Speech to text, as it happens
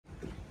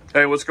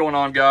Hey, what's going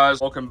on,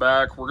 guys? Welcome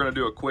back. We're going to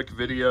do a quick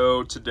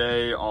video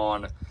today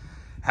on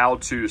how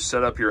to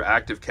set up your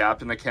Active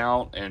Captain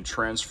account and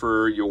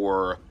transfer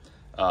your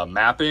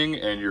mapping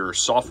and your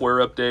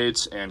software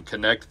updates and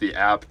connect the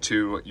app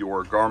to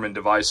your Garmin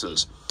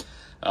devices.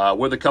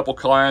 With a couple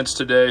clients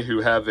today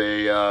who have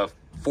a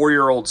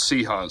 4-year-old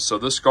Sea Hunt. So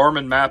this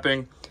Garmin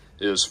mapping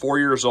is 4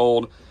 years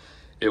old.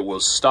 It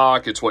was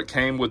stock. It's what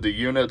came with the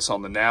units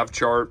on the nav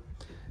chart,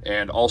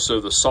 and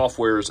also the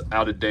software is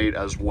out of date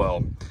as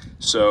well.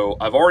 So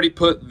I've already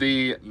put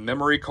the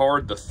memory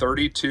card, the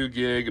 32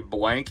 gig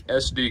blank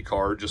SD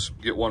card, just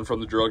get one from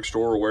the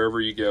drugstore or wherever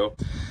you go.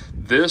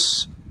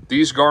 These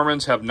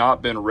Garmins have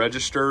not been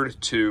registered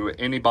to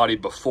anybody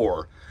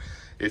before.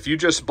 If you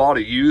just bought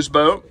a used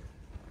boat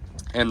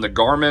and the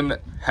Garmin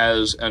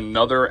has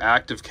another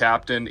Active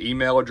Captain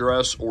email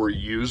address or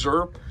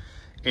user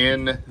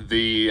in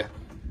the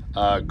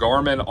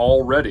Garmin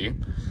already,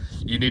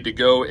 you need to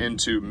go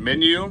into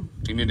menu,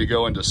 you need to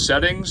go into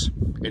settings,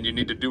 and you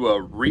need to do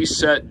a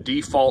reset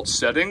default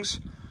settings.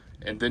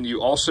 And then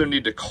you also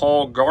need to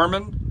call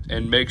Garmin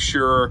and make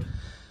sure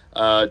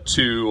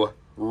to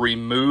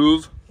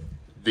remove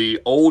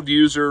the old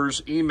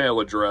user's email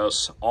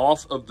address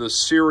off of the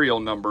serial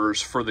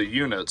numbers for the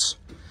units.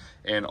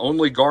 And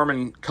only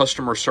Garmin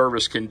customer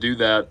service can do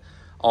that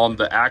on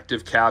the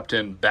Active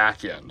Captain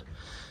backend.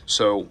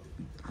 So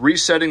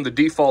resetting the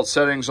default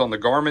settings on the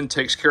Garmin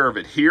takes care of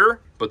it here,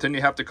 but then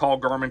you have to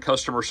call Garmin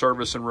customer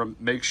service and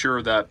make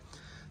sure that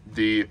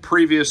the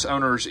previous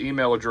owner's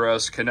email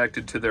address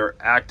connected to their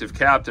Active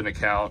Captain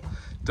account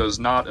does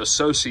not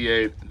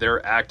associate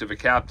their Active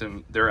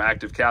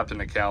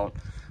Captain account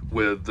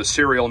with the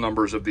serial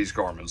numbers of these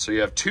Garmin. So you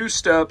have 2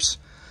 steps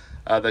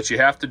that you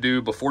have to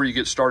do before you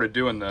get started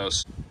doing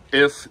this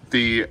if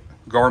the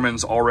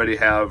Garmins already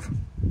have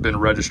been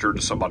registered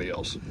to somebody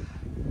else.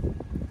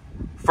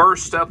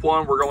 First, step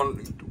 1,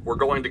 we're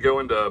going to go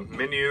into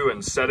menu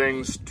and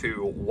settings to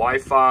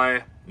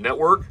Wi-Fi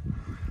network.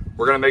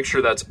 We're going to make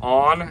sure that's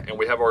on, and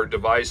we have our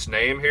device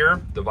name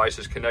here. Device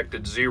is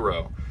connected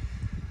 0.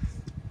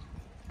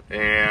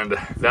 And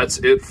that's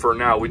it for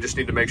now. We just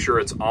need to make sure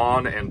it's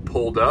on and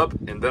pulled up.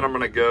 And then I'm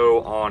going to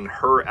go on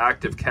her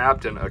Active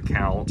Captain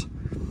account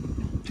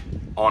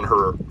on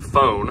her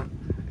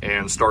phone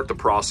and start the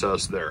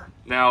process there.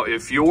 Now,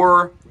 if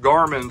your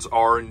Garmins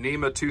are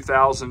NEMA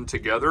 2000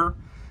 together,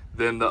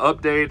 then the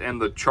update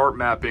and the chart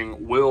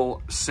mapping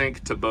will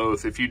sync to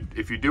both. If you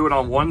do it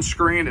on one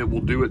screen, it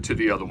will do it to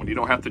the other one. You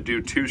don't have to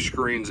do 2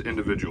 screens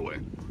individually.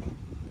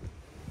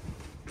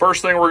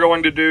 First thing we're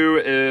going to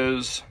do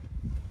is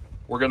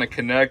we're going to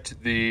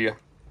connect the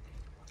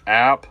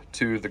app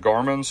to the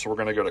Garmin. So we're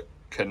going to go to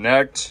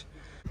connect.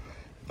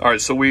 All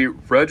right, so we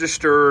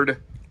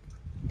registered.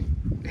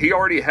 He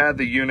already had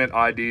the unit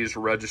IDs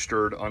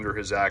registered under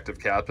his Active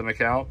Captain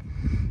account.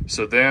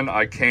 So then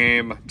I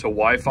came to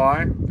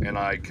Wi-Fi and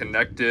I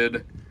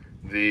connected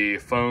the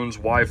phone's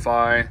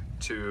Wi-Fi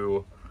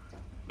to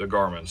the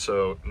Garmin.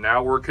 So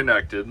now we're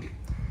connected.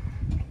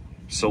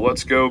 So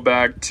let's go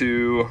back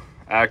to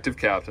Active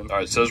Captain. All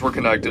right, it says we're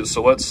connected.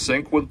 So let's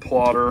sync with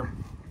Plotter.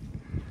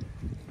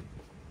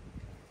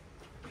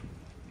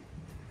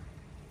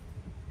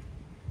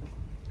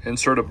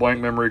 Insert a blank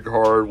memory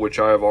card, which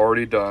I have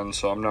already done,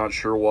 so I'm not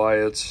sure why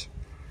it's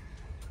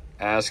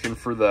asking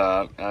for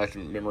that.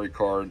 Active memory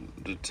card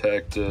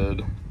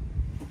detected.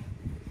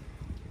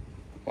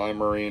 My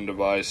marine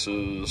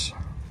devices.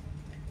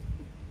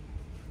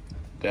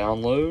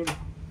 Download.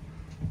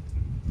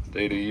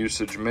 Data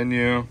usage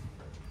menu.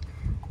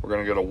 We're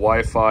going to go to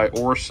Wi-Fi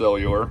or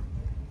cellular.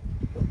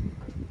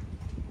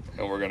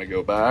 And we're going to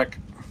go back.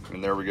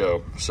 And there we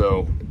go.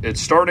 So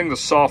it's starting the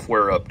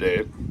software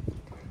update.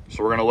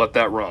 So we're going to let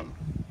that run.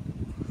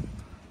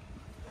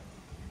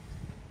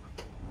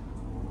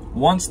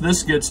 Once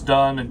this gets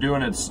done and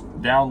doing its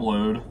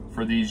download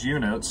for these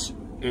units,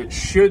 it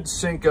should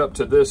sync up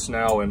to this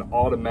now and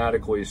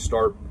automatically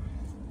start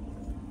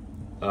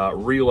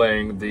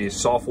relaying the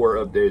software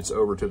updates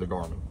over to the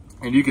Garmin.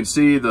 And you can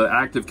see the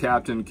Active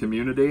Captain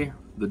community,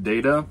 the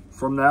data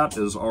from that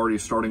is already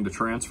starting to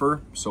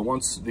transfer. So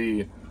once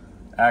the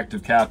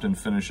Active Captain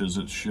finishes,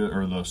 it should,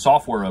 or the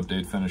software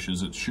update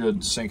finishes, it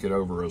should sync it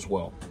over as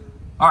well.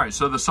 All right,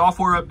 so the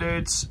software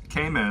updates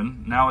came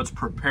in. Now it's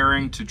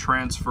preparing to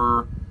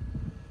transfer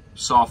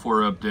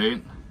software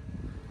update,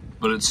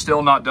 but it's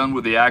still not done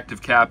with the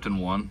Active Captain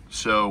one.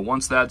 So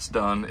once that's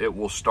done, it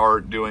will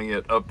start doing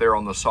it up there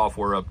on the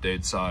software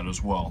update side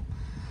as well.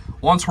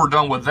 Once we're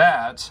done with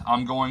that,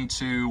 I'm going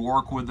to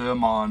work with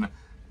them on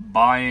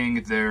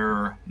buying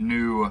their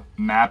new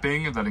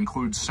mapping that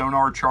includes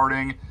sonar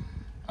charting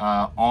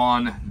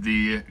on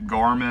the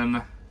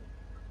Garmin.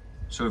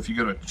 So if you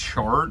go to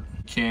chart,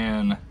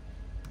 need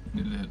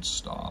to hit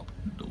stop,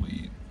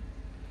 delete.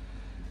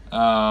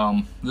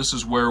 This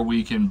is where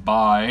we can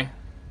buy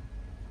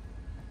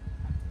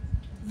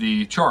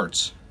the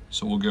charts.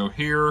 So we'll go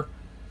here,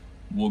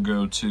 we'll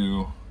go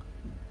to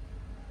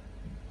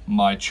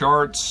my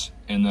charts,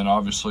 and then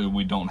obviously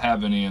we don't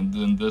have any, and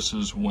then this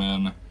is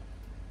when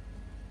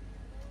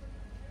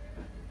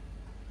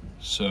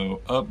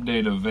So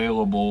update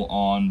available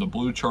on the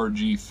Blue Chart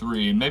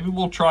G3. Maybe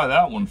we'll try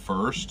that one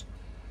first.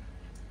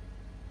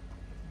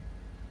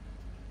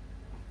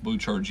 Blue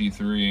Chart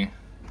G3.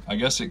 I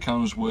guess it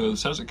comes with,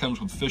 says it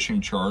comes with fishing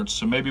charts,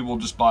 so maybe we'll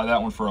just buy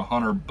that one for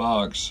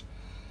 $100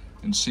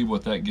 and see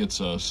what that gets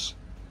us.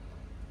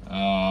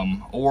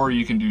 Or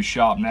you can do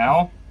shop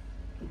now,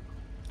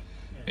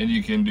 and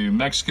you can do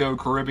Mexico,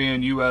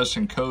 Caribbean, US,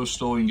 and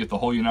coastal. You can get the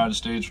whole United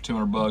States for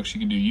 $200. You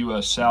can do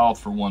US South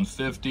for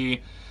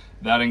 $150.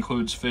 That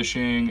includes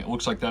fishing. It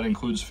looks like that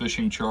includes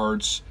fishing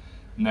charts,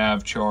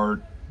 nav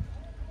chart,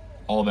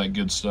 all that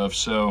good stuff.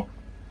 So,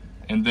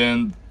 and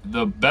then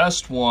the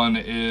best one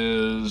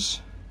is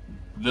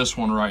this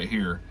one right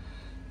here,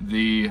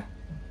 the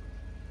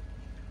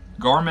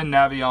Garmin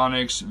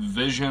Navionics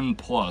Vision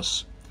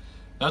Plus.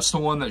 That's the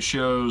one that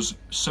shows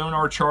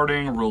sonar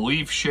charting,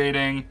 relief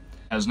shading,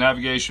 has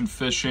navigation,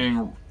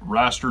 fishing,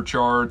 raster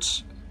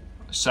charts,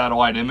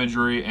 satellite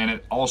imagery, and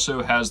it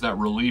also has that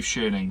relief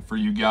shading for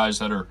you guys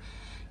that are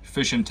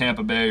fishing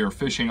Tampa Bay or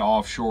fishing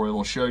offshore.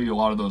 It'll show you a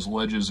lot of those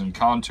ledges and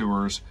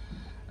contours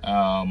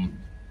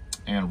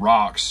and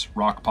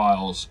rock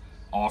piles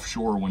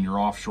offshore when you're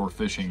offshore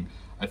fishing.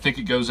 I think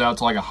it goes out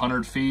to like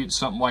 100 feet,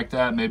 something like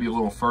that, maybe a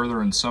little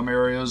further in some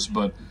areas,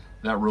 but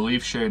that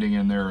relief shading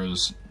in there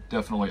is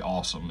definitely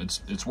awesome.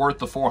 It's worth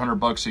the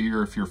 $400 a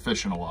year if you're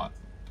fishing a lot.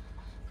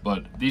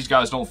 But these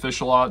guys don't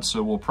fish a lot,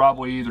 so we'll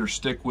probably either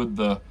stick with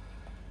the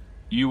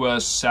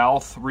US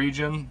South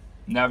region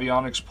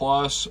Navionics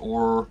Plus,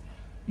 or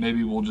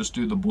maybe we'll just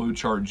do the Blue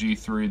Chart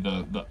G3,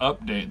 the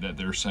update that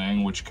they're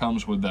saying, which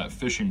comes with that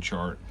fishing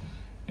chart.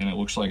 And it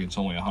looks like it's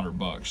only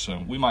 $100,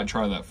 so we might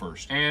try that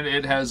first. And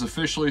it has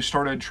officially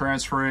started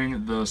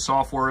transferring the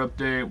software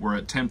update. We're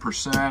at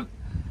 10%,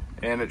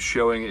 and it's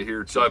showing it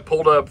here. So I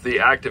pulled up the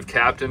Active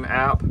Captain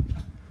app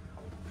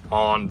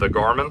on the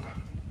Garmin,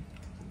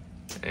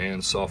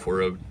 and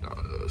software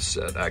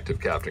set Active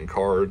Captain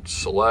card,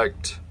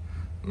 select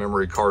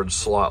memory card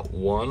slot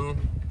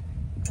 1.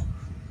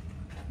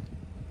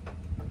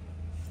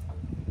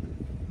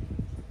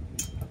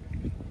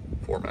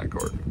 Format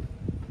card.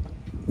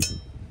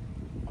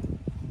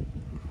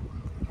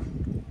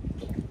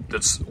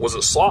 Was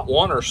it slot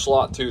 1 or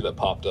slot 2 that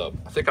popped up?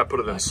 I think I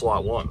put it in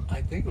slot 1.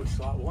 I think it was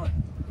slot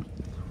 1.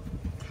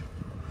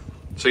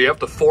 So you have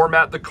to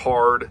format the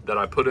card that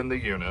I put in the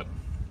unit.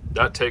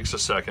 That takes a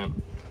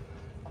second.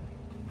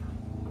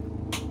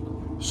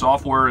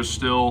 Software is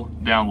still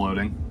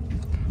downloading.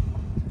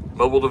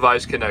 Mobile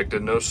device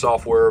connected, no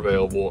software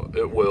available.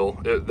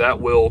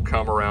 That will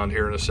come around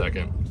here in a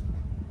second.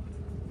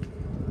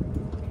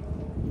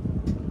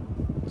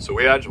 So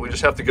we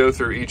just have to go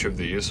through each of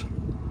these.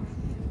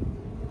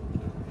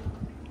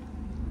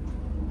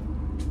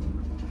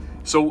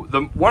 So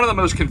one of the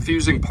most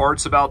confusing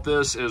parts about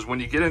this is when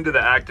you get into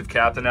the Active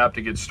Captain app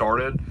to get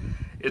started,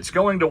 it's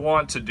going to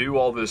want to do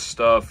all this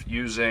stuff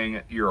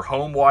using your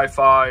home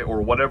Wi-Fi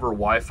or whatever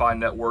Wi-Fi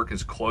network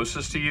is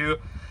closest to you.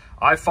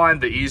 I find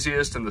the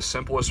easiest and the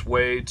simplest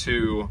way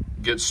to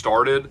get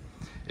started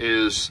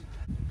is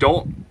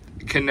don't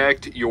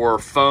connect your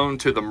phone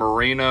to the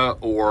marina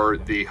or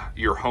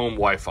your home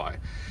Wi-Fi.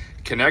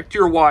 Connect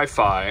your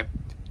Wi-Fi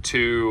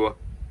to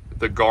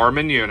the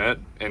Garmin unit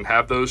and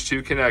have those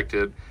two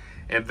connected,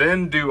 and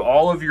then do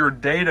all of your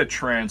data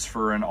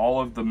transfer and all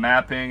of the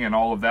mapping and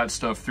all of that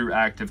stuff through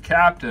Active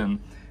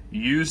Captain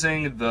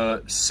using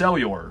the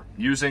cellular,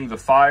 using the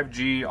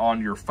 5G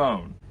on your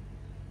phone.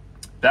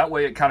 That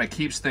way it kind of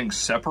keeps things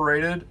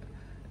separated,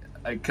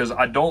 because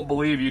I don't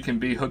believe you can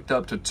be hooked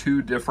up to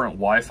 2 different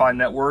Wi-Fi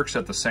networks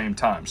at the same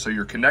time. So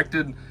we're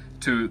connected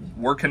to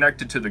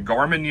the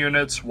Garmin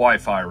unit's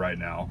Wi-Fi right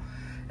now,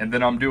 and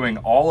then I'm doing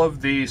all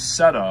of the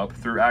setup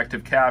through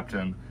Active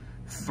Captain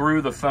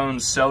through the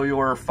phone's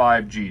cellular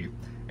 5G.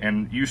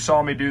 And you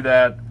saw me do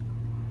that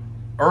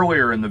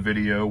earlier in the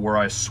video where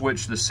I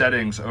switched the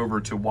settings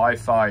over to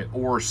Wi-Fi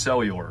or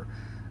cellular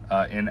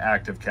in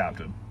Active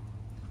Captain.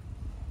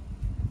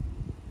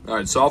 All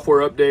right,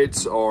 software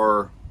updates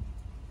are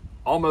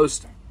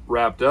almost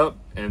wrapped up,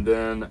 and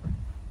then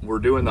we're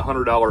doing the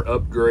 $100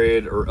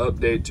 upgrade or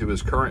update to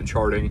his current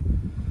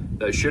charting.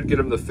 That should get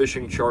him the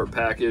fishing chart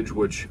package,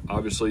 which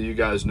obviously you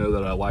guys know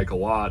that I like a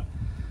lot.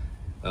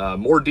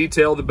 More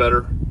detail, the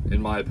better,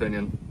 in my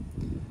opinion.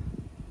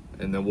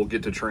 And then we'll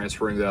get to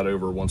transferring that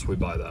over once we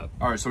buy that.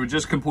 All right, so we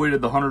just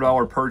completed the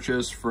 $100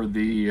 purchase for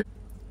the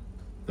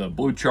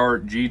Blue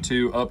Chart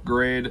G2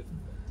 upgrade.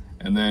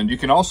 And then you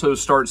can also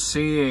start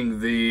seeing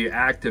the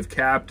Active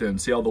Captain.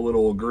 See all the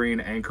little green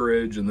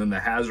anchorage and then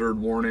the hazard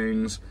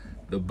warnings,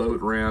 the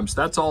boat ramps.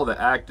 That's all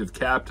the Active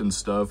Captain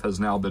stuff has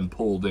now been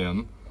pulled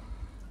in.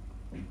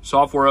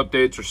 Software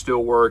updates are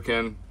still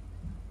working.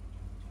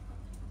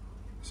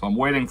 So I'm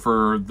waiting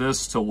for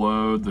this to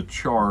load, the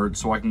chart,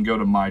 so I can go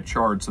to my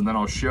charts, and then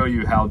I'll show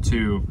you how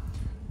to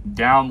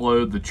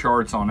download the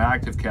charts on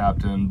Active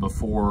Captain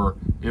before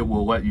it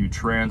will let you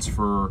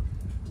transfer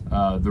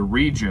the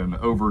region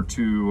over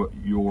to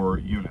your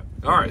unit.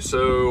 All right,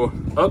 so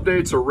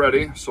updates are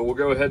ready. So we'll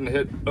go ahead and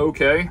hit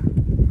OK,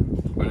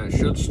 and it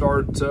should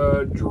start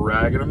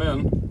dragging them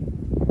in.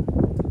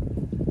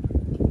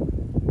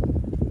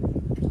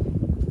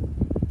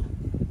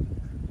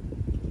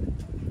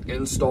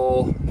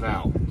 install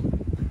now.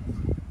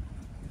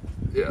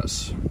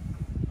 Yes.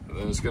 And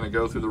then it's going to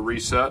go through the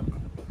reset,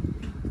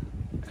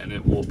 and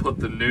it will put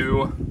the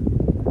new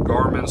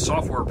Garmin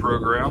software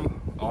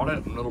program on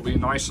it, and it'll be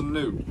nice and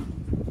new.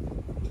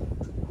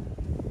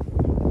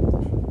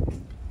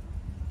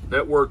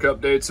 Network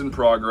updates in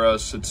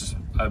progress.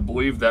 I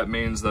believe that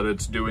means that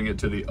it's doing it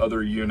to the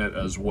other unit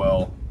as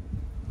well.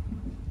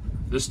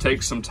 This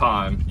takes some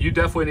time. You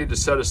definitely need to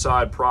set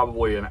aside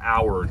probably an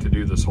hour to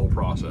do this whole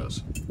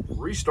process.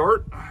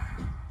 Restart.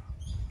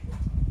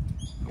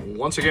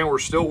 Once again, we're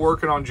still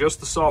working on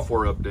just the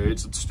software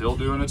updates. It's still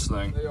doing its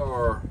thing. They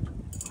are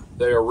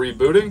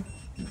rebooting.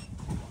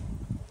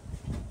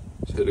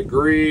 Let's hit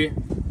agree,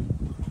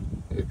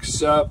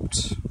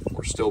 accept.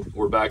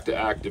 We're back to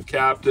Active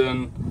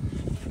Captain.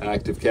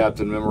 Active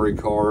Captain memory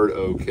card,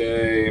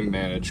 okay,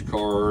 manage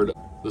card.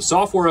 The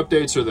software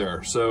updates are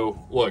there. So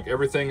look,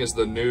 everything is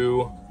the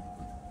new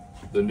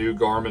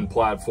Garmin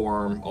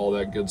platform, all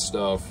that good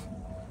stuff.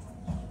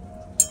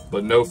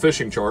 But no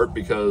fishing chart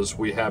because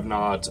we have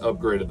not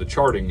upgraded the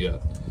charting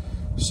yet.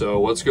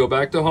 So let's go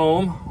back to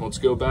home. Let's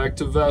go back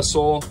to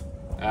vessel,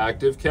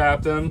 Active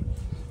Captain.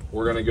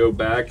 We're gonna go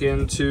back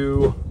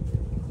into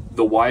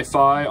the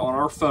Wi-Fi on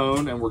our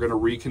phone, and we're gonna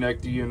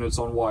reconnect the units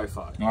on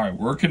Wi-Fi. All right,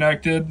 we're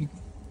connected.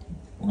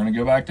 We're gonna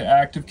go back to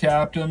Active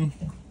Captain.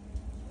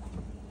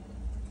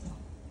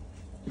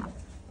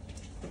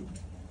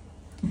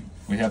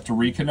 We have to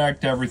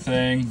reconnect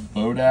everything.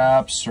 Boat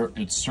apps,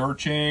 it's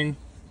searching.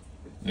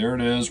 There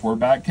it is, we're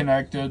back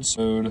connected.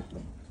 So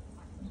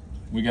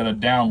we gotta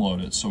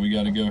download it. So we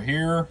gotta go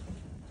here,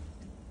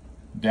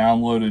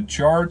 downloaded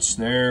charts,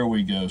 there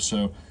we go.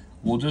 So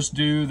we'll just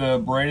do the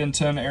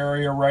Bradenton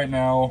area right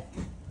now,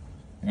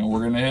 and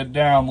we're gonna hit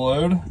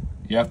download.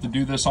 You have to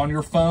do this on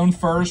your phone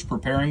first,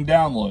 preparing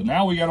download.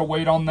 Now we gotta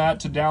wait on that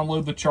to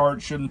download the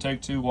chart, shouldn't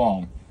take too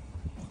long.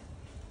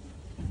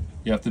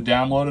 You have to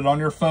download it on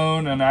your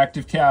phone and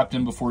Active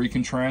Captain before you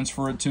can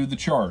transfer it to the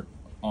chart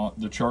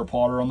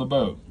plotter on the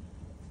boat.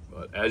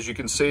 But as you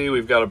can see,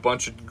 we've got a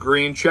bunch of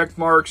green check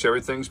marks.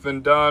 Everything's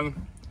been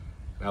done.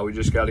 Now we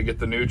just got to get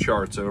the new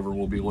charts over.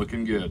 We'll be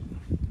looking good.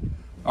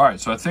 All right,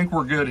 so I think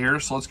we're good here.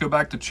 So let's go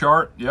back to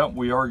chart. Yep,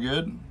 we are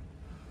good.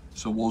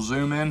 So we'll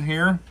zoom in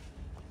here.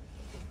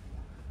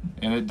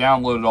 And it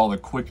downloaded all the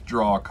quick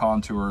draw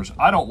contours.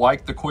 I don't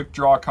like the quick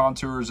draw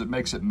contours. It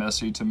makes it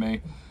messy to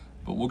me.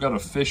 But we'll go to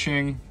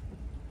fishing,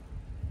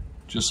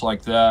 just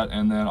like that.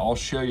 And then I'll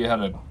show you how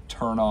to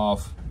turn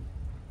off.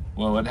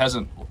 Well, it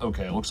hasn't,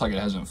 okay, it looks like it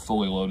hasn't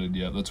fully loaded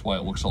yet. That's why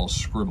it looks all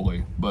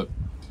scribbly. But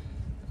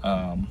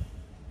go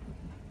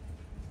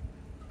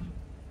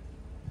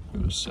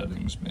to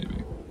settings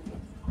maybe.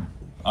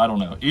 I don't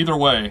know. Either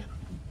way,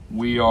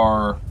 we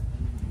are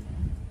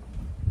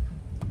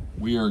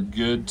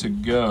good to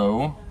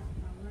go.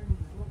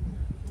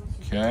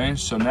 Okay,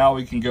 so now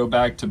we can go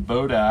back to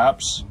boat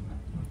apps,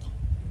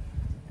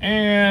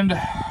 and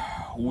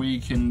we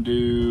can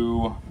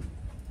do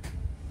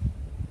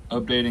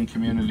updating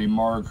community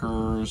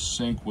markers,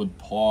 sync with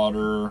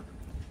plotter,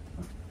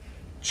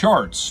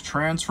 charts,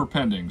 transfer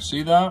pending.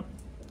 See that?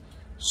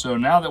 So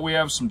now that we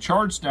have some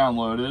charts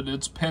downloaded,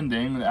 it's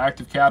pending. The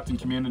Active Captain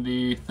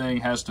community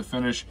thing has to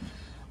finish.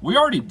 We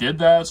already did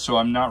that, so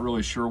I'm not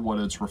really sure what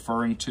it's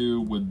referring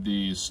to with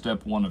the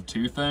step 1 of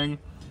 2 thing.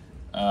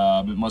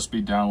 It must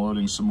be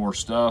downloading some more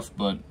stuff,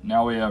 but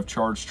now we have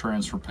charts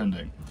transfer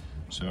pending.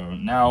 So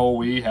now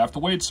we have to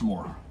wait some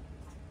more.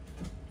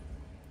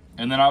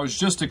 And then I was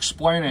just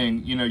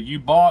explaining, you know,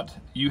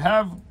 you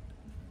have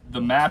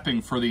the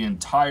mapping for the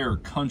entire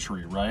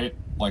country, right?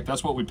 Like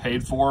that's what we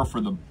paid for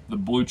the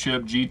blue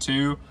chip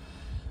G2.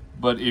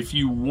 But if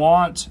you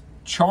want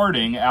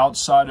charting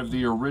outside of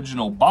the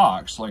original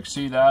box, like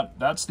see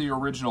that's the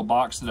original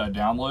box that I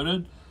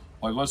downloaded.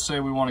 Like let's say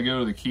we want to go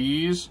to the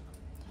keys,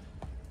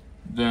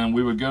 then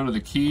we would go to the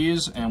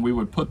keys and we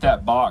would put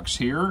that box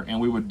here and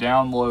we would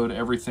download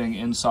everything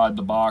inside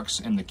the box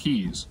in the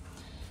keys.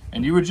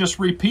 And you would just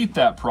repeat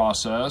that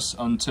process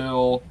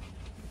until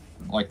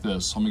like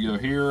this. Let me go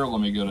here,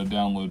 let me go to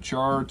download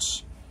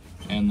charts,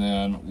 and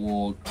then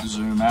we'll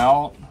zoom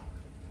out,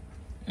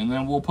 and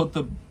then we'll put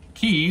the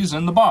keys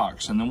in the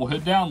box, and then we'll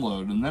hit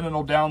download, and then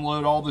it'll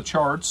download all the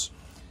charts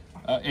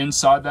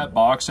inside that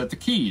box at the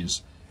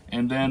keys.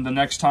 And then the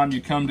next time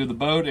you come to the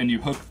boat and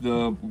you hook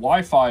the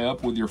Wi-Fi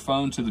up with your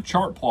phone to the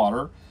chart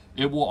plotter,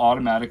 it will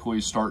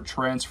automatically start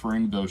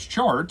transferring those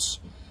charts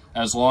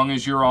as long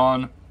as you're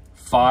on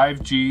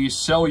 5G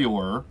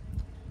cellular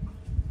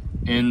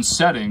in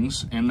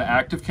settings in the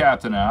Active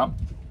Captain app,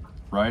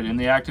 right? In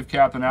the Active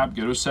Captain app,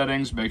 go to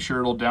settings, make sure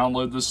it'll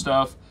download this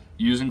stuff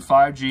using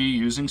 5G,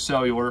 using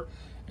cellular,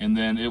 and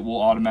then it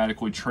will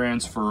automatically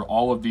transfer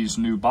all of these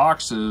new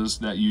boxes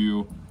that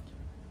you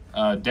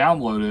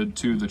downloaded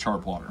to the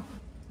chart plotter.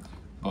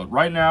 But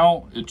right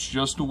now, it's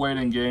just a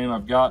waiting game.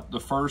 I've got the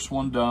first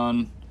one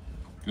done.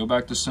 Go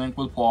back to sync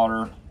with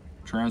plotter,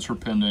 transfer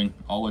pending.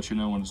 I'll let you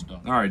know when it's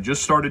done. All right,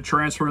 just started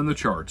transferring the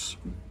charts.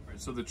 All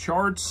right, so the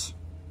charts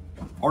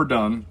are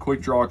done.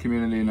 Quick draw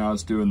community, now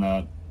it's doing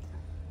that.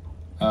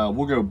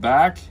 We'll go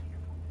back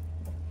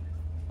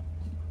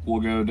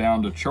we'll go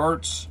down to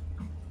charts.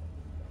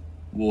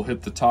 We'll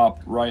hit the top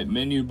right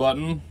menu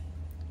button.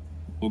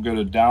 We'll go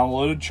to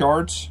downloaded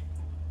charts.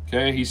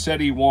 Okay, he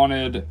said he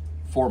wanted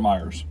Fort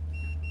Myers.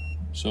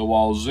 So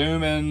I'll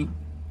zoom in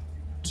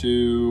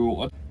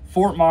to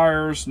Fort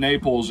Myers,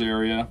 Naples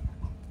area,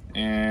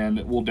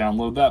 and we'll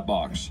download that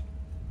box.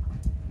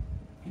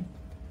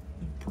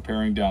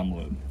 Preparing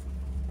download.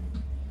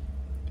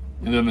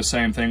 And then the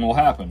same thing will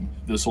happen.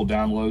 This will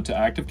download to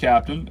Active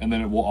Captain, and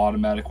then it will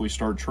automatically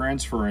start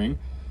transferring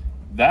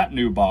that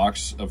new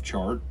box of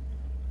chart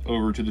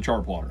over to the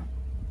chart plotter.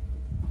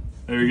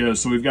 There you go.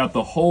 So we've got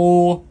the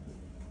whole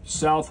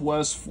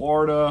Southwest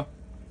Florida,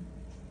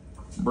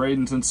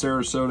 Bradenton,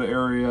 Sarasota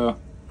area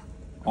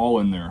all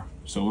in there.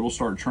 So it'll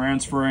start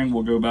transferring.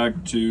 We'll go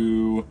back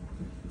to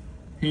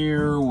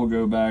here. We'll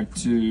go back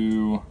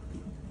to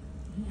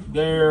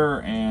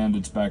there, and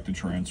it's back to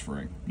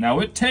transferring. Now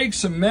it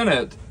takes a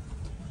minute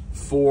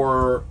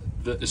for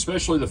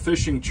especially the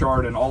fishing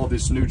chart and all of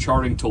this new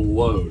charting to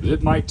load.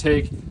 It might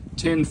take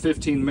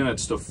 10-15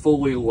 minutes to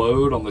fully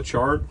load on the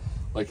chart.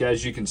 Like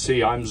as you can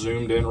see, I'm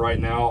zoomed in right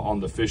now on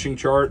the fishing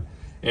chart,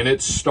 and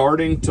it's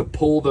starting to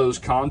pull those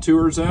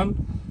contours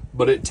in,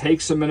 but it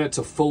takes a minute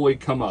to fully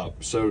come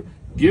up. So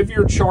give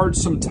your chart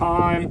some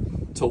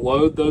time to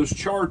load those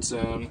charts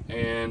in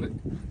and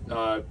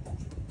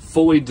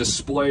fully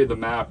display the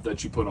map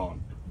that you put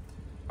on.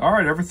 All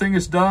right, everything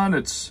is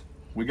done.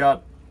 We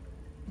got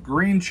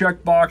green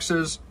check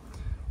boxes.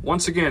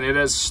 Once again, it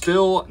has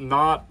still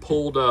not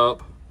pulled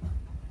up.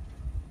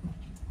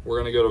 We're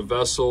gonna go to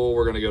vessel,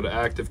 we're gonna go to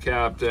Active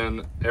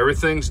Captain.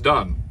 Everything's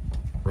done,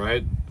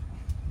 right?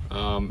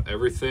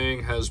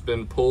 Everything has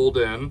been pulled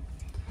in.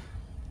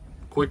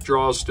 Quick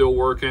draw is still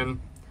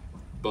working,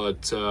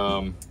 but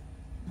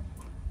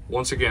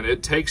once again,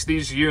 it takes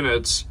these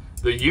units.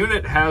 The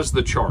unit has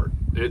the chart.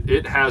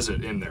 It has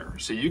it in there.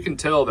 So you can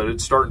tell that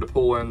it's starting to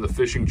pull in the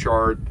fishing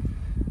chart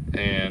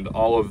and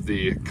all of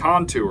the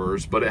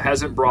contours, but it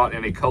hasn't brought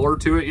any color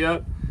to it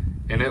yet,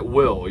 and it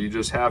will. You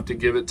just have to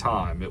give it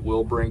time. It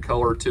will bring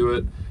color to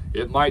it.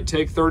 It might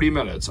take 30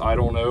 minutes, I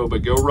don't know,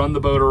 but go run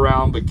the boat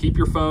around, but keep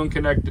your phone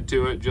connected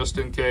to it just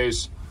in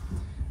case,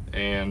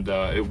 and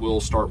it will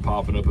start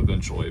popping up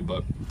eventually.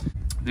 But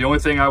the only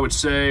thing I would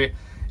say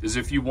is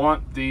if you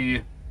want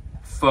the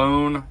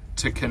phone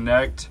to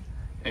connect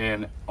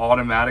and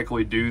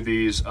automatically do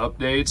these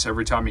updates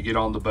every time you get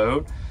on the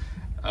boat,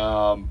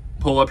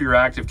 pull up your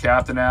Active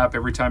Captain app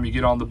every time you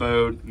get on the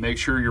boat. Make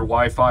sure your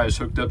Wi-Fi is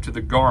hooked up to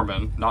the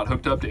Garmin, not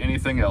hooked up to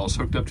anything else,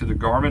 hooked up to the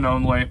Garmin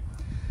only.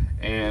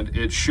 And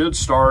it should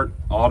start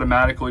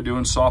automatically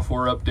doing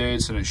software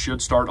updates, and it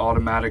should start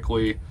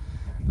automatically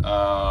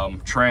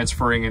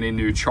transferring any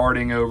new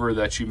charting over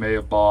that you may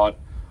have bought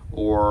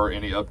or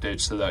any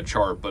updates to that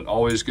chart. But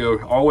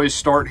always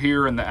start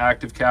here in the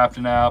Active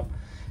Captain app,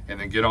 and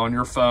then get on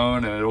your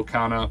phone, and it'll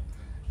kind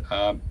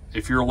of,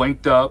 if you're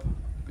linked up,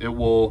 it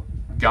will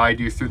guide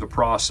you through the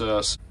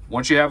process.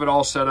 Once you have it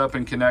all set up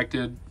and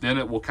connected, then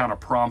it will kind of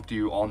prompt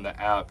you on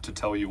the app to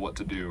tell you what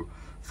to do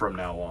from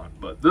now on.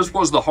 But this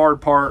was the hard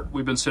part.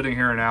 We've been sitting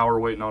here an hour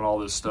waiting on all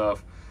this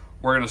stuff.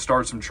 We're going to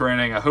start some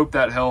training. I hope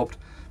that helped.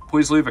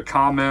 Please leave a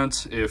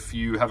comment if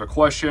you have a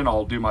question.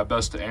 I'll do my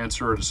best to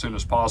answer it as soon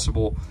as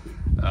possible.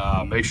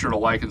 Make sure to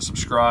like and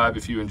subscribe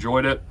if you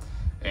enjoyed it.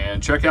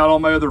 And check out all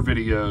my other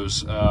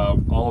videos,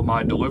 all of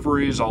my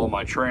deliveries, all of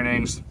my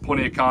trainings,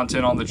 plenty of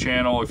content on the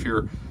channel if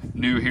you're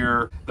new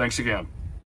here. Thanks again.